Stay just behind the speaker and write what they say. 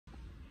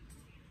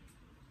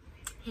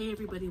Hey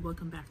everybody,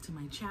 welcome back to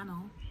my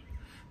channel.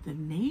 The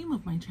name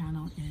of my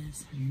channel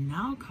is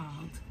now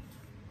called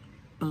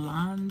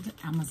Blonde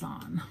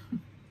Amazon.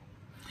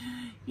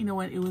 You know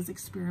what, it was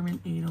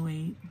Experiment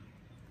 808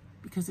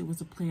 because it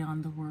was a play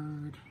on the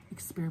word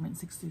Experiment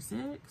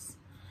 626.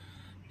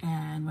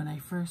 And when I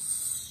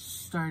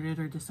first started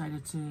or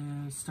decided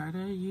to start a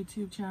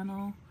YouTube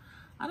channel,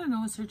 I don't know,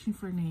 I was searching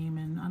for a name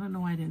and I don't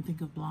know why I didn't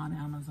think of Blonde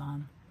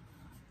Amazon.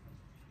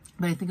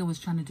 But I think I was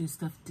trying to do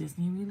stuff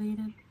Disney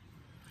related.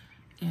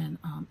 And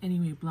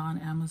anyway,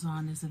 Blonde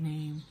Amazon is a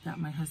name that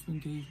my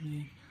husband gave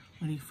me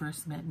when he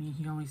first met me.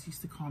 He always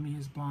used to call me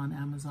his Blonde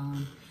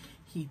Amazon.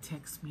 He'd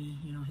text me,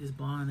 you know, his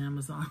Blonde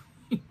Amazon.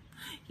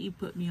 He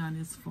put me on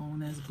his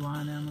phone as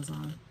Blonde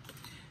Amazon.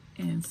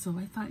 And so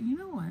I thought, you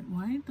know what?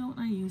 Why don't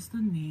I use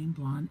the name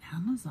Blonde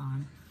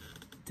Amazon?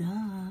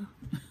 Duh.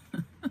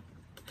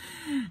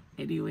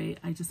 Anyway,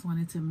 I just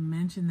wanted to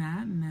mention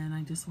that, and then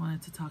I just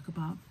wanted to talk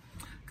about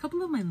a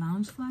couple of my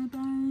Loungefly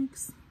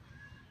bags.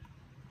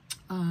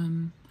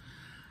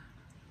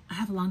 I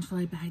have a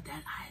Loungefly bag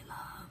that I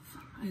love.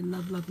 I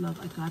love.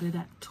 I got it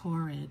at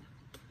Torrid.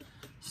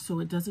 So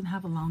it doesn't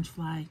have a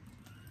Loungefly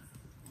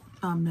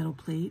metal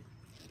plate,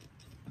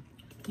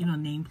 you know,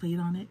 nameplate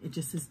on it. It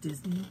just says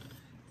Disney,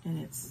 and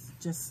it's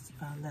just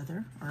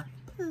leather or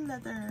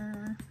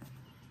pleather.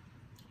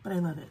 But I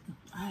love it.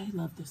 I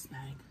love this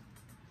bag.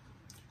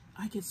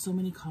 I get so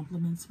many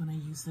compliments when I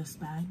use this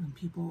bag. When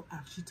people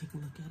actually take a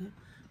look at it,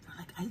 they're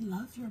like, "I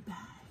love your bag."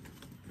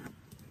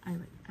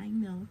 I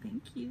know,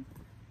 thank you.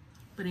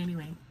 But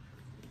anyway,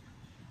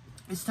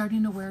 it's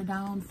starting to wear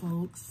down,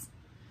 folks.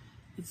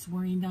 It's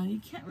wearing down. You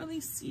can't really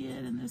see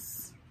it in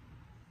this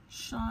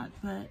shot,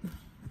 but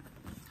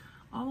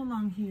all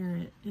along here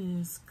it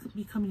is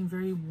becoming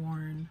very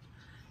worn,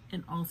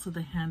 and also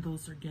the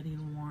handles are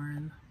getting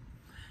worn.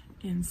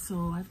 And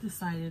so I've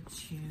decided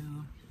to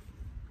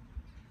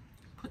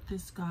put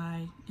this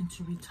guy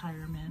into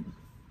retirement.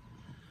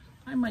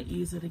 I might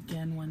use it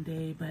again one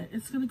day, but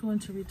it's going to go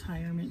into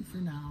retirement for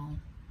now.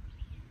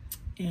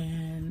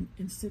 And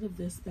instead of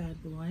this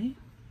bad boy,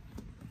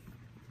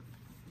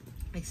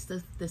 I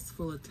stuffed this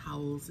full of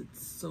towels.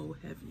 It's so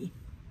heavy.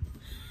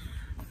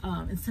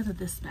 Instead of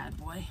this bad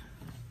boy,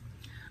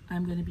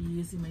 I'm going to be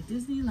using my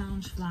Disney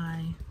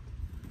Loungefly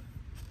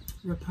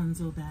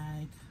Rapunzel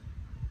bag.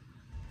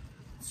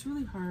 It's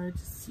really hard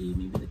to see.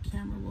 Maybe the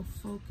camera will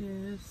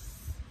focus.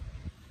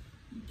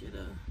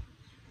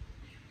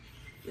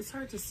 It's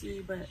hard to see,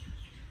 but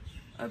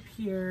up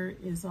here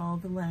is all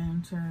the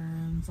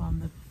lanterns on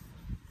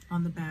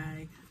the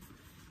bag,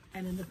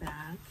 and in the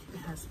back it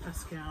has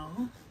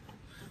Pascal.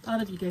 A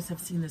lot of you guys have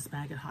seen this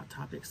bag at Hot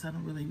Topics.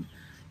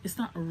 It's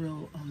not a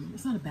real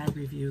it's not a bag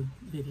review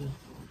video,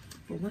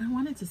 but what I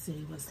wanted to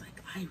say was, like,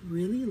 I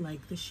really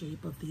like the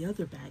shape of the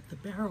other bag, the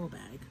barrel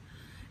bag,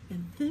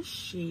 and this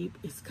shape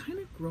is kind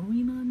of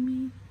growing on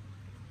me,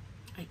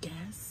 I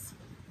guess.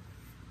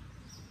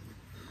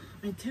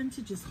 I tend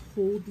to just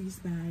hold these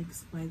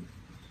bags by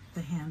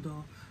the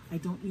handle. I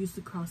don't use the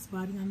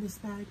crossbody on this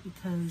bag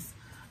because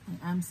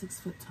I am 6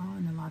 foot tall,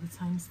 and a lot of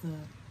times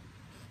the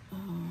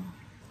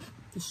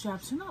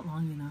straps are not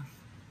long enough.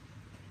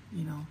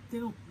 You know,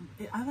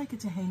 I like it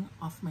to hang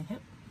off my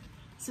hip,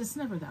 so it's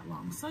never that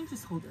long. So I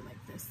just hold it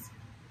like this.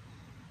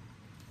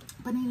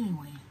 But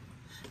anyway,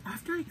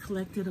 after I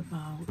collected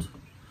about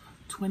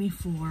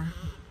 24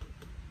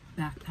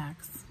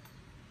 backpacks,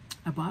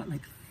 I bought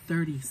like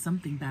 30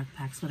 something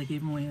backpacks, but I gave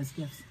them away as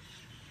gifts.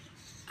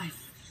 I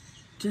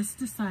just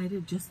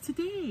decided, just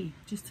today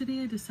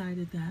I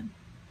decided that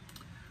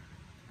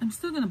I'm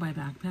still gonna buy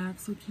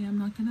backpacks. Okay, I'm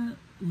not gonna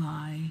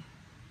lie,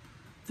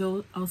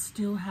 though. I'll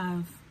still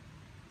have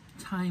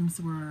times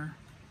where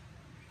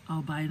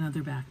I'll buy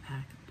another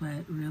backpack,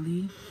 but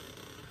really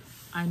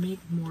I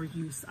make more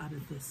use out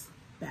of these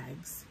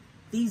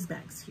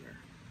bags here.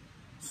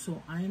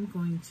 So I'm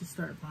going to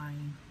start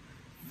buying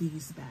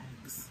these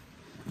bags.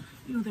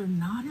 You know, they're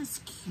not as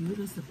cute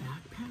as the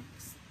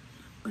backpacks,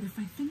 but if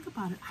I think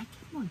about it, I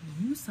get more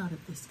use out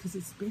of this because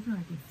it's bigger.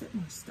 I can fit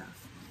more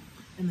stuff.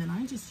 And then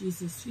I just use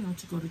this, you know,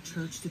 to go to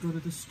church, to go to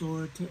the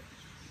store, to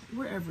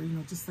wherever, you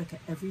know, just like an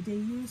everyday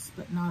use,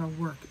 but not a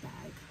work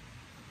bag.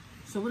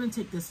 So I wouldn't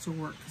take this to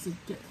work because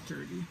it gets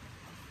dirty.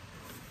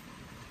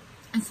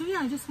 And so, yeah,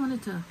 I just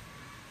wanted to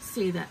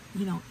say that,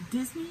 you know,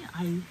 Disney,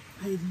 I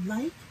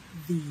like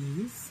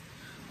these,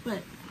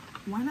 but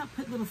why not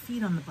put little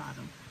feet on the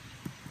bottom?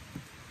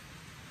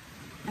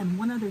 And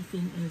one other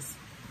thing is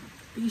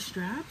these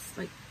straps,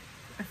 like,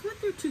 I feel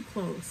like they're too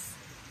close.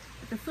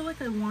 Like, I feel like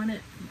I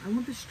want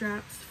the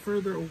straps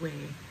further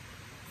away,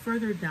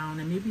 further down,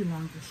 and maybe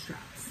longer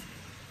straps.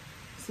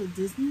 So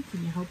Disney,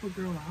 can you help a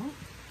girl out?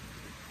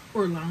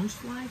 Or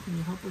Loungefly, can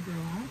you help a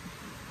girl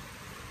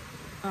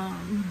out?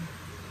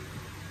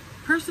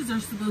 Purses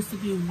are supposed to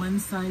be one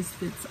size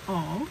fits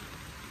all,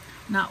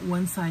 not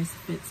one size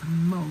fits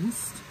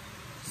most.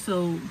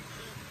 So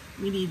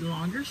we need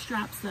longer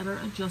straps that are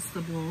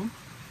adjustable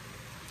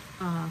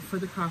for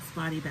the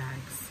crossbody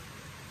bags.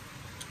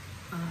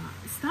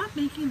 Stop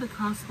making the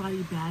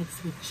crossbody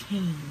bags with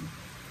chain.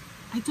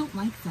 I don't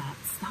like that.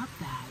 Stop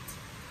that.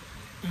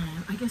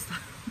 And I guess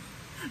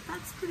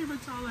that's pretty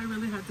much all I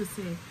really have to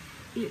say.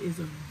 It is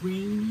a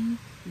rainy,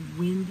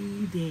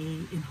 windy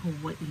day in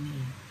Hawaii.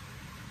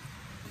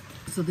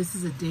 So this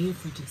is a day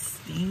for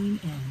just staying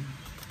in,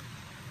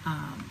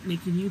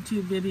 making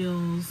YouTube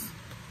videos,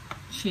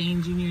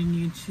 changing your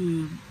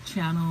YouTube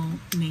channel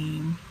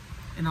name,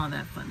 and all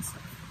that fun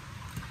stuff.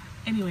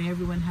 Anyway,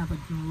 everyone have a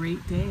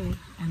great day,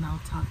 and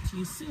I'll talk to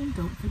you soon.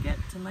 Don't forget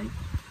to like,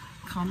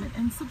 comment,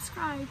 and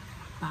subscribe.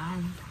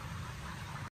 Bye.